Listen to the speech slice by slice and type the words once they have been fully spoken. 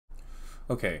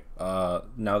Okay,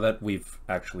 now that we've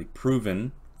actually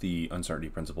proven the uncertainty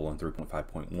principle in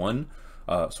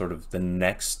 3.5.1, sort of the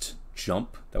next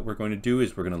jump that we're going to do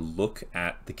is we're going to look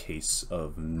at the case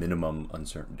of minimum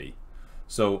uncertainty.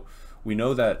 So we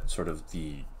know that sort of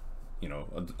the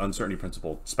uncertainty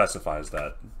principle specifies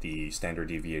that the standard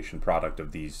deviation product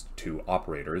of these two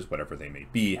operators, whatever they may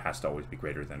be, has to always be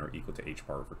greater than or equal to h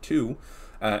bar over 2.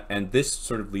 And this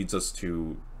sort of leads us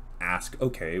to ask,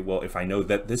 okay, well, if I know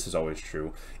that this is always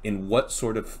true, in what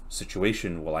sort of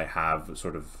situation will I have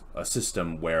sort of a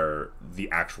system where the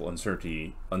actual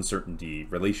uncertainty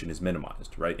relation is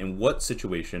minimized, right? In what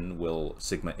situation will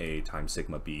sigma A times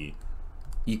sigma B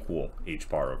equal h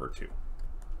bar over 2?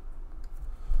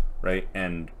 Right?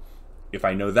 And if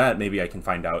I know that, maybe I can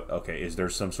find out, okay, is there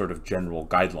some sort of general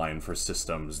guideline for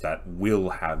systems that will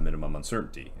have minimum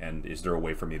uncertainty? And is there a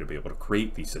way for me to be able to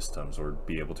create these systems or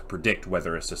be able to predict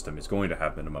whether a system is going to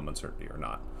have minimum uncertainty or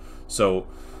not? So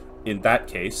in that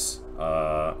case,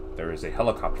 there is a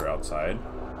helicopter outside.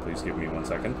 Please give me 1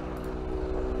 second.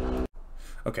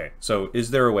 Okay, so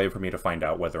is there a way for me to find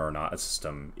out whether or not a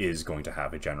system is going to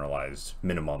have a generalized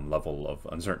minimum level of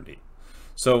uncertainty?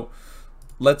 So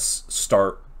let's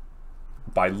start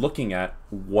by looking at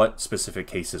what specific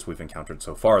cases we've encountered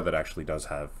so far that actually does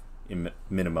have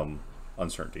minimum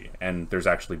uncertainty. And there's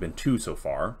actually been two so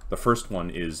far. The first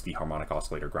one is the harmonic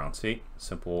oscillator ground state,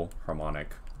 simple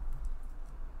harmonic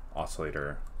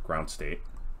oscillator ground state.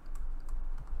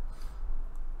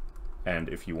 And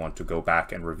if you want to go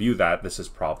back and review that, this is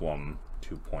problem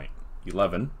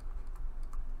 2.11.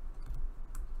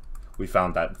 We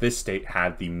found that this state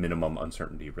had the minimum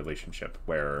uncertainty relationship,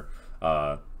 where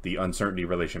the uncertainty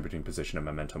relation between position and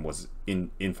momentum was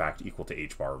in fact equal to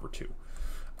h bar over 2.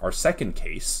 Our second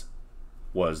case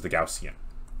was the Gaussian.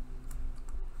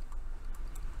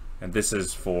 And this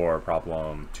is for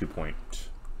problem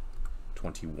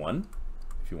 2.21,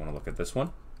 if you want to look at this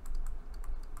one,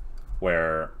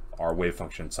 where our wave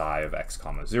function psi of x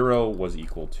comma 0 was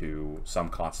equal to some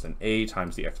constant a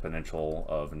times the exponential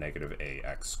of negative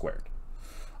ax squared.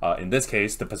 In this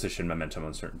case, the position momentum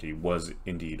uncertainty was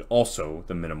indeed also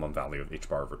the minimum value of h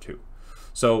bar over 2.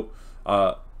 So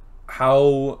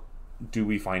how do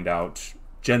we find out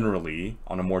generally,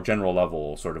 on a more general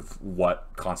level, sort of what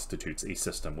constitutes a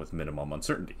system with minimum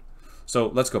uncertainty? So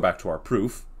let's go back to our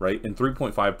proof, right? In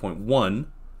 3.5.1,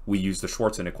 we use the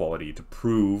Schwarz inequality to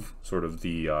prove sort of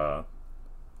the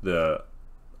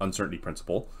uncertainty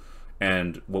principle.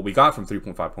 And what we got from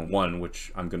 3.5.1,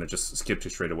 which I'm going to just skip to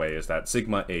straight away, is that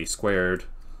sigma a squared,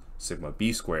 sigma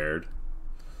b squared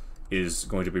is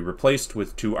going to be replaced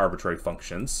with two arbitrary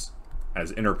functions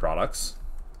as inner products.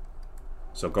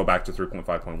 So go back to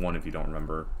 3.5.1 if you don't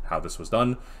remember how this was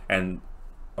done. And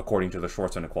according to the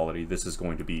Schwarz inequality, this is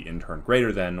going to be in turn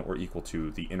greater than or equal to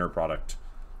the inner product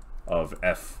of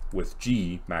f with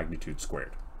g magnitude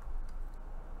squared.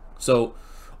 So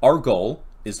our goal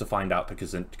is to find out the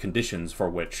conditions for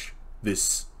which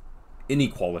this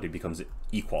inequality becomes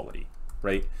equality,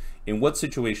 right? In what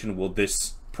situation will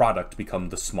this product become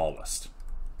the smallest?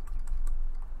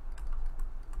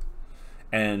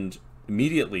 And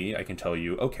immediately I can tell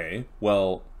you, okay,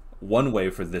 well, one way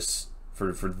for this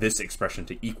expression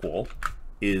to equal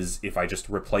is if I just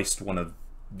replaced one of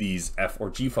these f or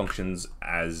g functions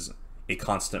as a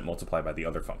constant multiplied by the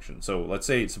other function. So let's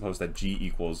suppose that g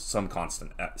equals some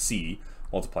constant c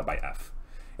multiplied by f.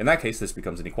 In that case, this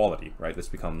becomes an equality, right? This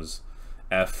becomes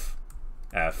f,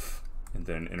 and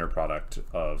then inner product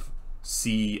of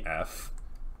cf,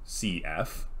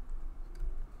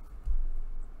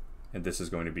 and this is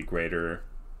going to be greater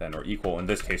than or equal, in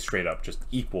this case straight up just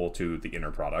equal to the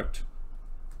inner product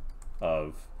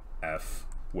of f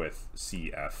with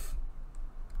cf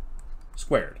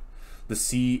squared. The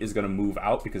c is going to move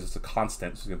out because it's a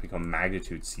constant, so it's going to become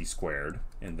magnitude c squared,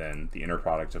 and then the inner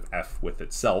product of f with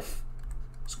itself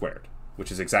squared, which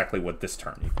is exactly what this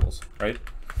term equals, right?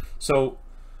 So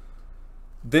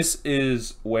this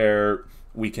is where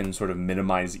we can sort of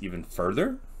minimize even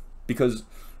further, because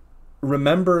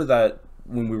remember that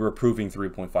when we were proving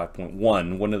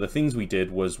 3.5.1, one of the things we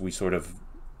did was we sort of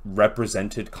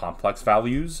represented complex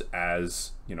values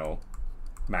as,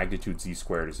 magnitude z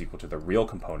squared is equal to the real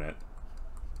component,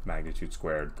 magnitude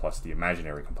squared, plus the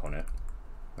imaginary component,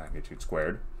 magnitude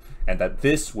squared, and that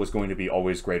this was going to be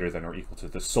always greater than or equal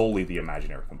to solely the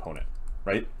imaginary component,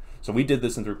 right? So we did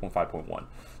this in 3.5.1.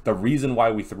 The reason why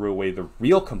we threw away the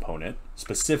real component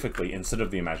specifically instead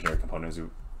of the imaginary component is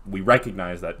we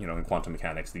recognize that, in quantum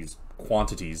mechanics, these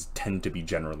quantities tend to be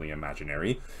generally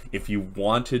imaginary. If you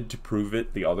wanted to prove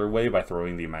it the other way by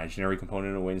throwing the imaginary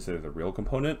component away instead of the real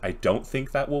component, I don't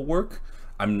think that will work.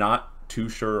 I'm not too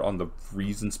sure on the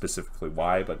reason specifically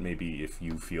why, but maybe if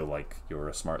you feel like you're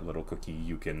a smart little cookie,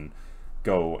 you can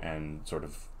go and sort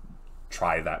of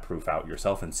try that proof out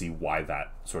yourself and see why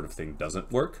that sort of thing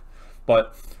doesn't work.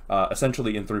 But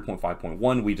essentially in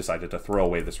 3.5.1, we decided to throw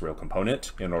away this real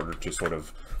component in order to sort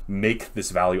of make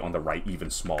this value on the right even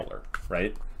smaller,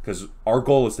 right? Because our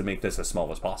goal is to make this as small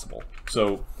as possible.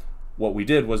 So what we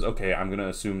did was, okay, I'm going to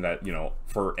assume that, you know,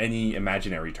 for any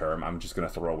imaginary term, I'm just going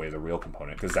to throw away the real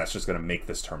component because that's just going to make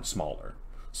this term smaller.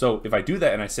 So if I do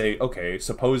that and I say, okay,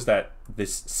 suppose that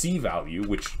this C value,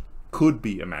 which could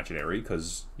be imaginary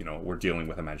because, you know, we're dealing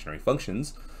with imaginary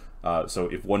functions. So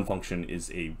if one function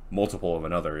is a multiple of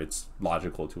another, it's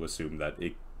logical to assume that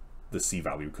the C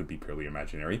value could be purely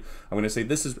imaginary. I'm going to say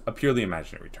this is a purely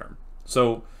imaginary term.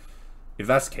 So if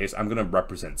that's the case, I'm going to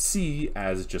represent C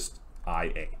as just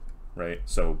IA, right?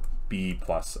 So B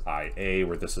plus IA,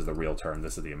 where this is the real term,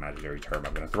 this is the imaginary term.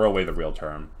 I'm going to throw away the real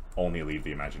term, only leave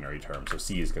the imaginary term. So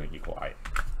C is going to equal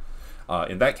IA.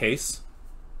 In that case,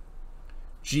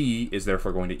 G is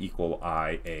therefore going to equal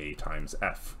IA times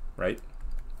F, right?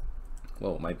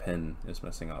 Whoa, my pen is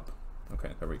messing up.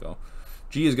 Okay, there we go.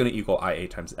 G is going to equal IA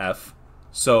times F.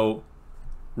 So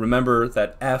remember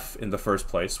that F in the first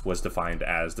place was defined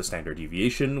as the standard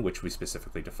deviation, which we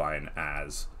specifically define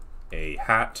as a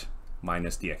hat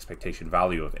minus the expectation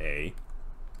value of A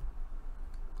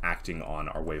acting on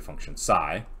our wave function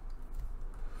psi.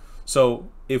 So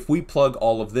if we plug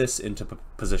all of this into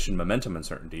position momentum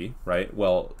uncertainty, right,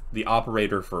 well, the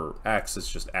operator for x is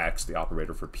just x. The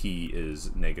operator for p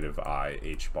is negative I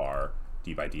h bar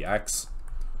d by dx,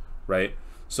 right?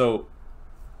 So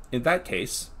in that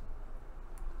case,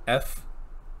 f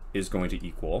is going to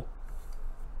equal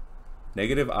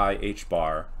negative I h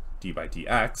bar d by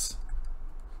dx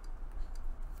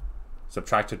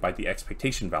subtracted by the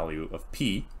expectation value of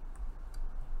p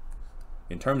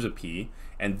in terms of p,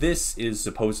 and this is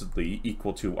supposedly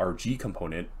equal to our g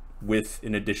component with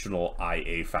an additional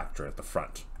IA factor at the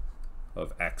front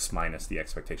of x minus the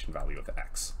expectation value of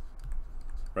x,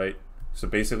 right? So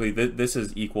basically this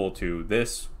is equal to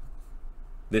this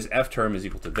f term is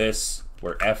equal to this,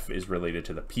 where f is related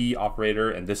to the p operator,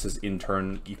 and this is in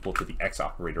turn equal to the x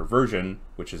operator version,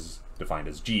 which is defined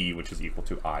as g, which is equal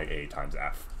to IA times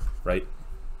f, right?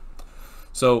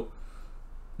 So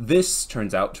this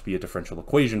turns out to be a differential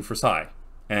equation for psi,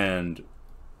 and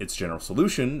its general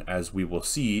solution, as we will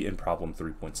see in problem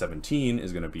 3.17,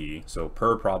 is going to be, so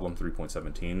per problem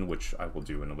 3.17, which I will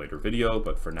do in a later video,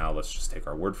 but for now let's just take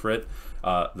our word for it.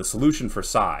 The solution for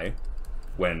psi,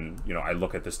 when I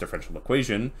look at this differential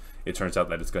equation, it turns out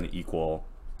that it's going to equal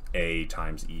a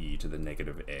times e to the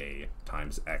negative a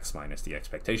times x minus the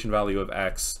expectation value of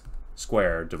x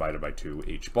squared divided by 2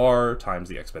 h bar times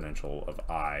the exponential of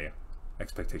I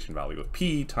expectation value of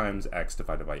p times x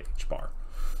divided by h bar.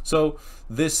 So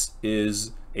this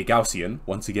is a Gaussian,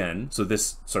 once again, so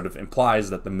this sort of implies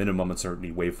that the minimum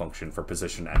uncertainty wave function for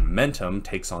position and momentum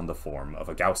takes on the form of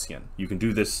a Gaussian. You can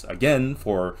do this again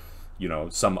for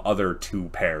some other two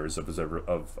pairs of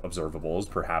observables,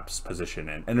 perhaps position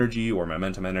and energy or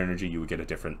momentum and energy. You would get a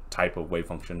different type of wave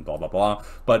function, blah, blah, blah.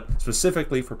 But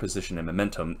specifically for position and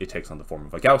momentum, it takes on the form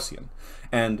of a Gaussian.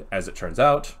 And as it turns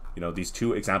out, these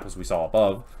two examples we saw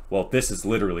above, well, this is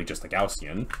literally just a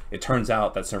Gaussian. It turns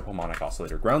out that simple harmonic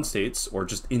oscillator ground states, or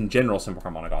just in general simple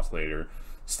harmonic oscillator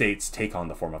states, take on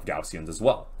the form of Gaussians as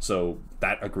well. So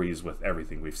that agrees with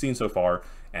everything we've seen so far.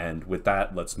 And with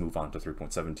that, let's move on to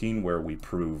 3.17, where we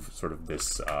prove sort of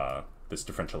this, this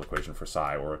differential equation for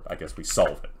psi, or I guess we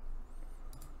solve it.